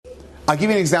I'll give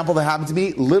you an example that happened to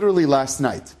me literally last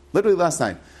night.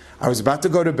 I was about to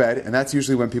go to bed, and that's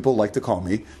usually when people like to call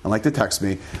me and like to text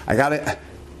me. I got it,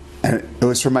 and it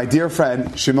was from my dear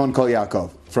friend, Shimon Kol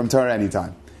Yaakov, from Torah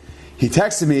Anytime. He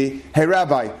texted me, "Hey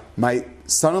Rabbi, my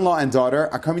son-in-law and daughter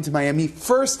are coming to Miami,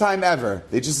 first time ever.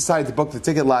 They just decided to book the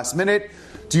ticket last minute.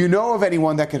 Do you know of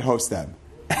anyone that could host them?"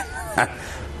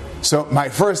 So my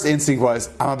first instinct was,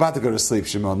 I'm about to go to sleep,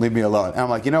 Shimon, leave me alone. And I'm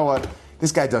like, you know what?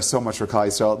 This guy does so much for Klal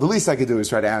Yisrael. The least I could do is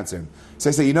try to answer him.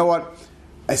 So I say, you know what?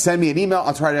 Send me an email.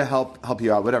 I'll try to help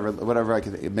you out. Whatever I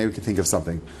can. Maybe we can think of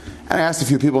something. And I asked a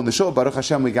few people in the shul. Baruch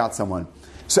Hashem, we got someone.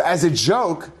 So as a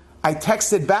joke, I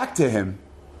texted back to him,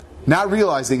 not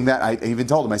realizing that I even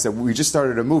told him. I said, we just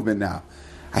started a movement now.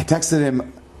 I texted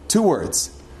him 2 words.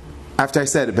 After I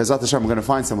said, Bezat Hashem, I'm going to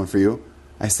find someone for you.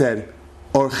 I said,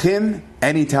 Orchim,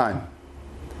 anytime.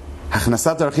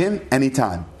 Hachnasat Orchim,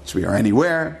 anytime. Should we or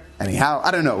anywhere, anyhow,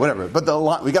 I don't know, whatever. But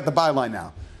we got the byline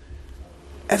now.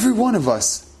 Every one of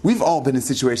us, we've all been in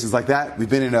situations like that. We've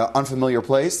been in an unfamiliar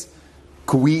place.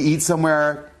 Could we eat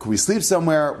somewhere? Could we sleep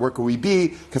somewhere? Where could we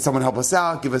be? Can someone help us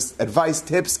out? Give us advice,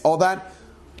 tips, all that?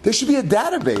 There should be a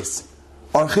database.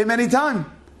 Orchim anytime.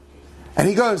 And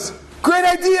he goes, great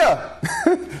idea!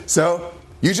 So,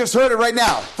 you just heard it right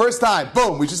now. First time.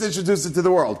 Boom. We just introduced it to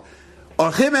the world.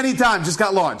 Orchim anytime just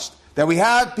got launched. That we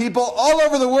have people all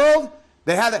over the world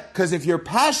that have that. Because if you're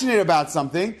passionate about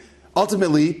something,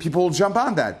 ultimately, people will jump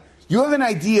on that. You have an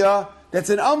idea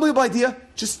that's an unbelievable idea,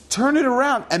 just turn it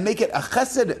around and make it a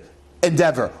chesed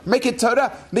endeavor. Make it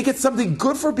Torah. Make it something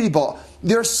good for people.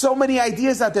 There are so many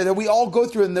ideas out there that we all go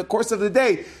through in the course of the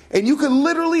day. And you can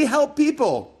literally help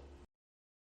people.